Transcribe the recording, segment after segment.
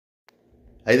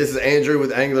Hey, this is Andrew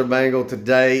with AnglrBangle.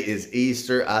 Today is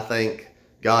Easter. I thank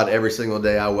God every single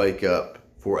day I wake up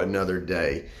for another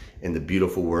day in the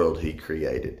beautiful world He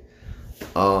created.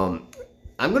 I'm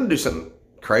going to do something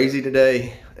crazy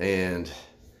today, and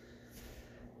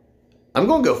I'm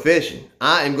going to go fishing.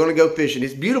 I am going to go fishing.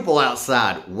 It's beautiful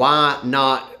outside. Why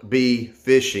not be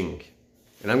fishing?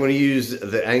 And I'm going to use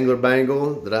the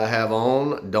AnglrBangle that I have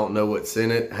on. Don't know what's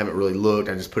in it. I haven't really looked.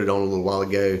 I just put it on a little while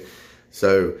ago.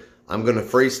 So I'm going to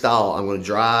freestyle. I'm going to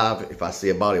drive. If I see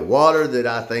a body of water that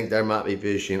I think there might be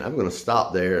fishing, I'm going to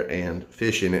stop there and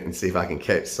fish in it and see if I can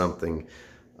catch something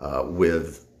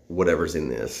with whatever's in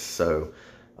this. So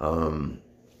I'm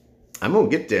going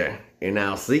to get there, and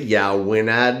I'll see y'all when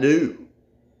I do.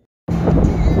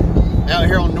 Out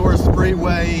here on Norris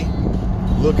Freeway,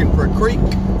 looking for a creek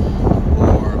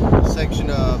or a section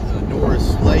of the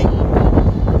Norris Lake,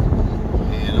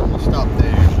 and I'm going to stop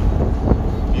there.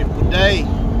 Beautiful day.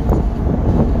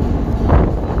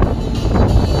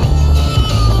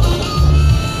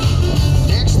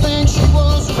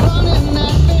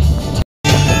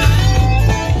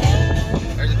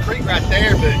 Right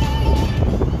there, but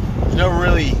there's no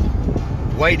really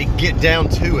way to get down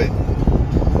to it,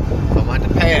 so I'm going to have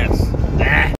to pass.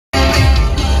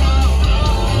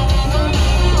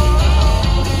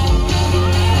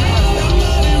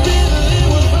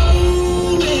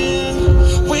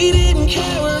 We didn't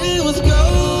care where it was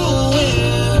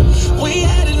going. We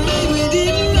had it made, we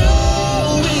didn't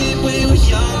know it. We were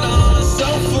young, so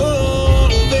full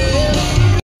of it.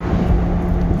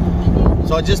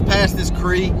 So I just passed this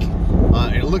creek.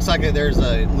 It looks like there's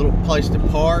a little place to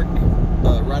park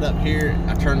right up here.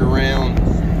 I turned around.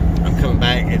 I'm coming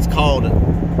back. It's called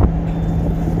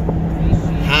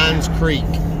Hines Creek.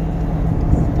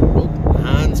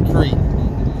 Hines Creek.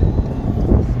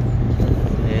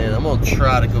 And I'm going to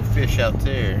try to go fish out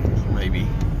there. Maybe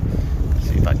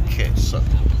see if I can catch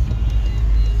something.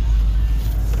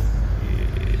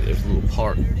 Yeah, there's a little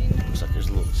park. Looks like there's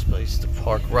a little space to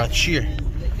park right here.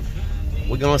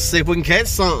 We're going to see if we can catch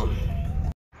something.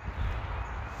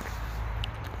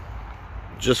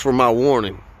 Just for my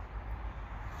warning,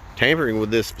 tampering with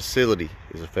this facility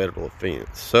is a federal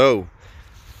offense. So,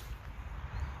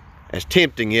 as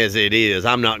tempting as it is,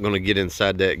 I'm not going to get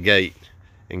inside that gate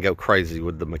and go crazy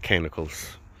with the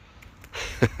mechanicals.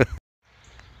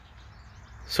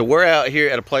 So we're out here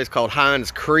at a place called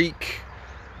Hines Creek.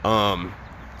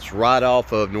 It's right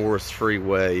off of Norris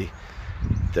Freeway.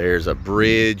 There's a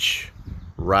bridge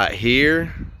right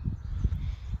here,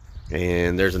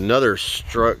 and there's another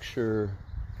structure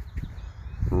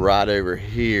right over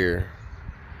here.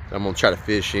 I'm gonna try to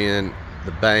fish in.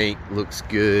 The bank looks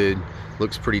good,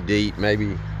 looks pretty deep.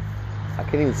 Maybe I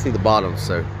can't even see the bottom,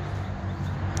 so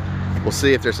we'll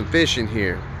see if there's some fish in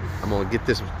here. I'm gonna get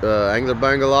this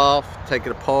AnglrBangle off, take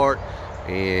it apart,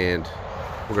 and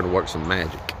we're gonna work some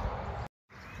magic.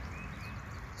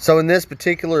 So in this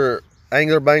particular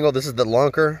AnglrBangle, this is the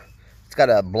lunker. It's got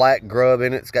a black grub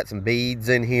in it. It's got some beads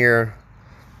in here.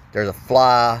 There's a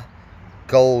fly,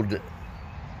 gold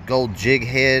jig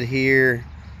head here.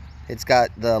 It's got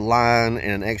the line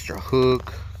and an extra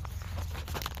hook,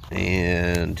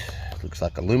 and looks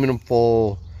like aluminum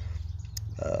foil,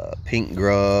 pink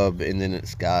grub, and then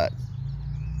it's got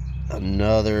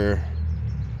another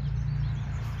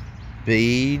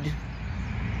bead.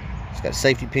 It's got a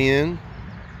safety pin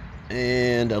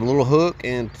and a little hook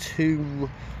and 2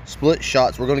 split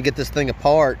shots. We're going to get this thing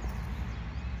apart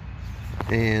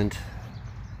and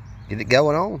get it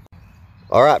going on.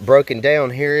 All right, broken down,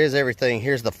 here is everything.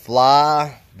 Here's the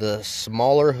fly, the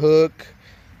smaller hook,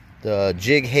 the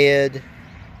jig head,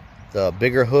 the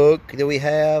bigger hook that we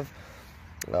have,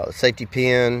 the safety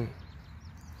pin,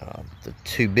 the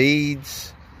 2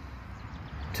 beads,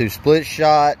 2 split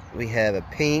shot. We have a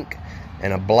pink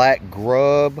and a black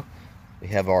grub. We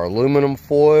have our aluminum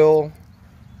foil.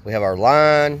 We have our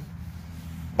line,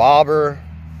 bobber,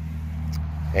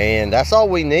 and that's all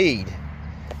we need.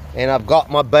 And I've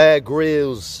got my Bear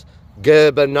Grylls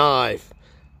Gerber knife.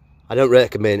 I don't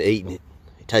recommend eating it.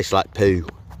 It tastes like poo.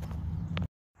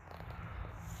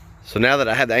 So now that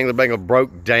I have the AnglrBangle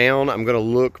broke down, I'm gonna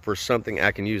look for something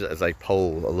I can use as a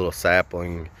pole, a little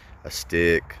sapling, a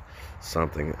stick,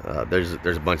 something. There's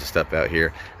a bunch of stuff out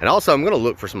here. And also I'm gonna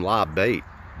look for some live bait,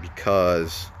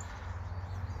 because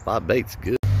live bait's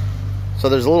good. So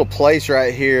there's a little place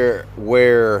right here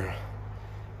where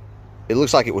it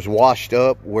looks like it was washed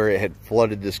up, where it had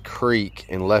flooded this creek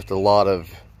and left a lot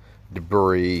of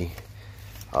debris.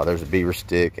 There's a beaver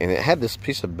stick, and it had this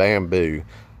piece of bamboo.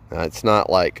 It's not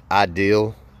like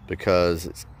ideal because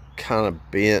it's kind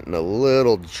of bent and a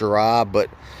little dry, but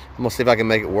I'm gonna see if I can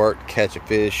make it work to catch a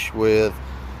fish with.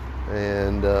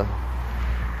 And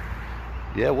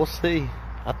yeah, we'll see.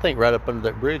 I think right up under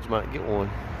that bridge might get one.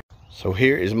 So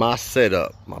here is my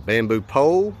setup. My bamboo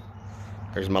pole.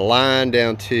 There's my line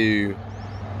down to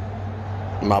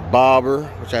my bobber,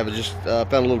 which I have just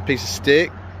found a little piece of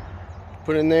stick,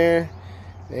 put in there,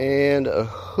 and a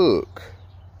hook.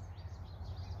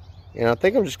 And I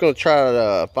think I'm just gonna try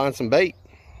to find some bait.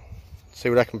 See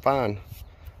what I can find.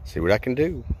 See what I can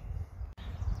do.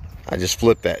 I just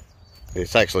flipped that.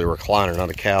 It's actually a recliner, not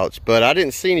a couch. But I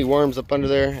didn't see any worms up under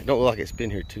there. It don't look like it's been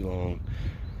here too long.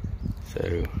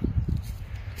 So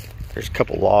there's a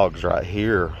couple logs right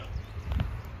here.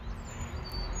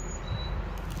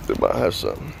 They might have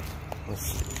something. Let's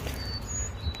see.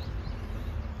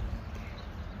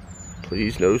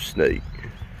 Please no snake.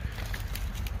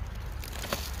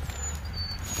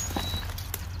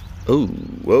 Oh,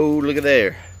 whoa, look at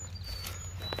there.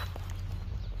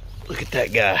 Look at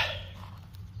that guy.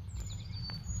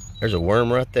 There's a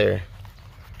worm right there.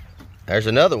 There's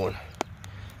another one.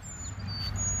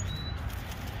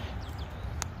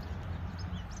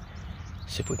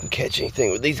 See if we can catch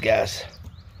anything with these guys.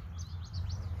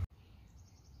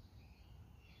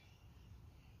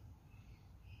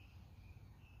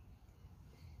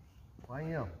 I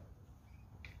am.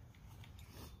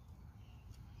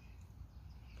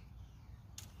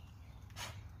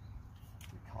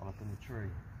 Caught up in the tree.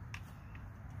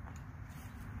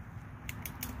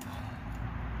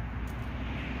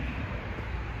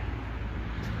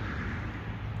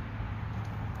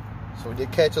 So we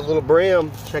did catch a little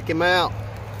brim. Check him out.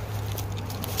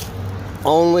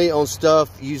 Only on stuff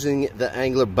using the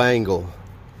AnglrBangle.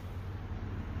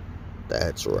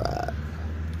 That's right.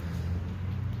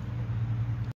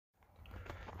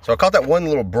 So I caught that one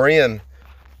little brim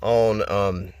on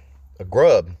a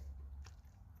grub.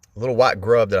 A little white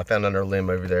grub that I found under a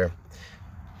limb over there.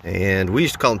 And we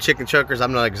used to call them chicken chuckers.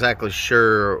 I'm not exactly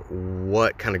sure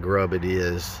what kind of grub it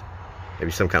is. Maybe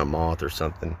some kind of moth or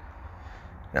something.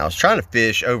 Now I was trying to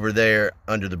fish over there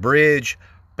under the bridge,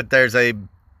 but there's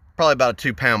probably about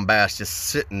a 2-pound bass just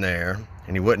sitting there,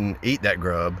 and he wouldn't eat that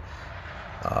grub.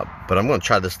 But I'm gonna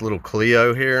try this little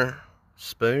Cleo here,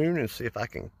 spoon, and see if I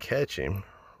can catch him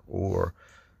or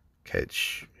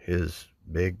catch his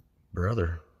big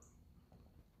brother.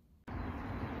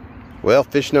 Well,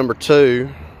 fish number 2.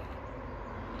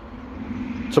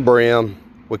 It's a brim.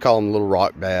 We call them little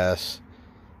rock bass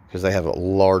because they have a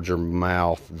larger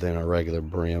mouth than a regular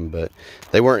brim, but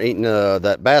they weren't eating,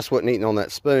 that bass wasn't eating on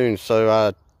that spoon, so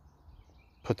I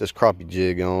put this crappie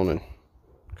jig on and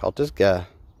caught this guy.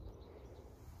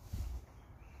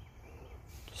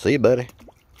 See you, buddy.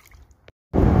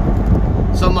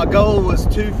 So my goal was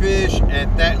 2 fish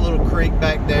at that little creek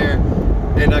back there,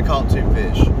 and I caught 2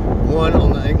 fish. One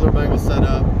on the AnglrBangle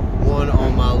setup, one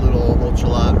on my little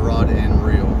ultralight rod and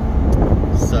reel.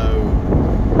 So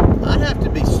I'd have to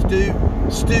be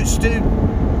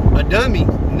a dummy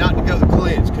not to go to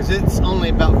Clinch, because it's only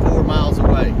about 4 miles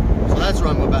away. So that's where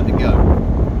I'm about to go.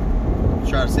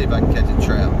 Try to see if I can catch a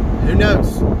trout. Who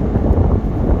knows?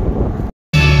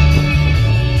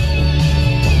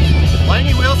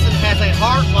 Laney Wilson has a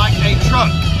heart like a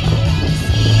truck.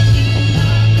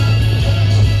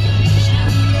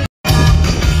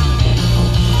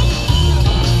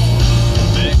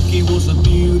 Becky was a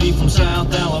beauty from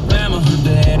South Alabama. Her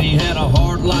daddy had a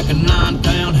heart like a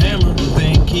 9-pound hammer.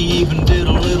 Think he even did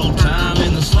a little time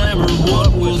in the slammer.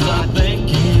 What was I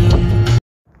thinking?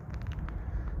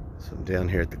 So I'm down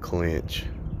here at the Clinch.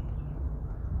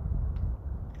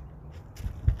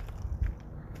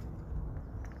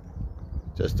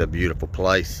 Just a beautiful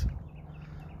place.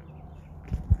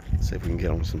 Let's see if we can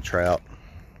get on some trout.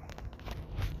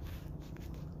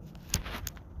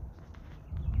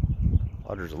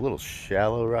 Water's a little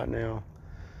shallow right now,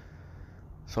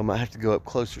 so I might have to go up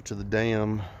closer to the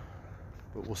dam,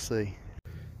 but we'll see.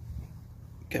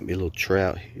 Got me a little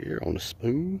trout here on a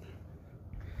spoon.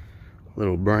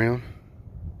 Little brown.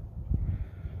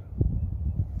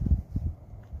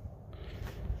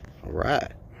 All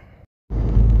right.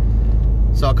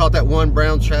 So I caught that one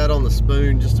brown trout on the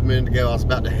spoon just a minute ago. I was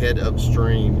about to head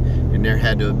upstream, and there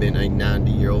had to have been a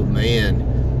 90-year-old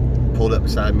man pulled up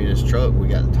beside me in his truck. We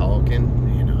got to talking,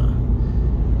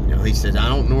 and you know, he said, I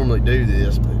don't normally do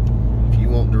this, but if you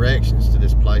want directions to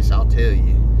this place, I'll tell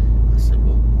you. I said,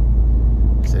 well,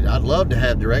 I'd love to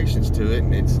have directions to it,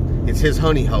 and it's his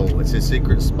honey hole. It's his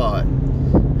secret spot,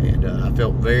 and I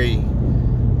felt very,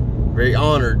 very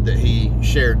honored that he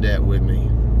shared that with me.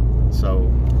 So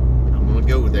I'm gonna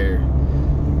go there.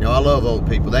 You know, I love old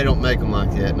people. They don't make them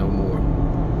like that no more.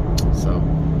 So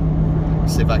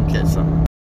let's see if I can catch something.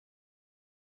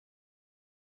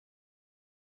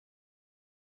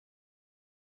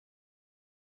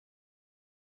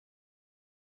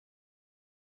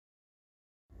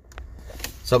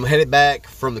 So I'm headed back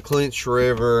from the Clinch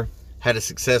River. Had a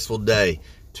successful day.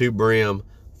 2 brim,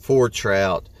 4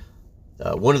 trout.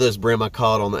 One of those brim I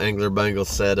caught on the AnglrBangle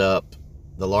setup.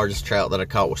 The largest trout that I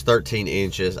caught was 13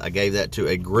 inches. I gave that to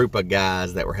a group of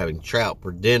guys that were having trout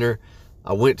for dinner.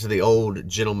 I went to the old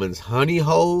gentleman's honey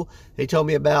hole he told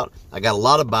me about. I got a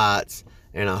lot of bites,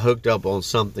 and I hooked up on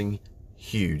something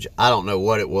huge. I don't know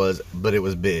what it was, but it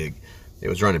was big. It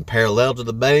was running parallel to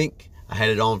the bank. I had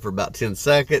it on for about 10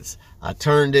 seconds. I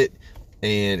turned it,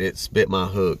 and it spit my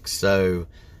hook. So,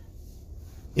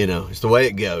 you know, it's the way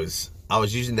it goes. I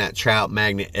was using that Trout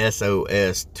Magnet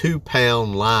SOS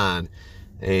 2-pound line,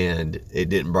 and it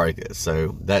didn't break it.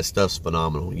 So that stuff's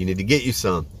phenomenal. You need to get you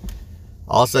some.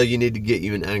 Also, you need to get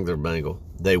you an AnglrBangle.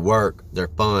 They work. They're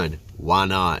fun. Why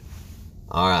not?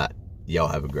 All right. Y'all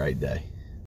have a great day.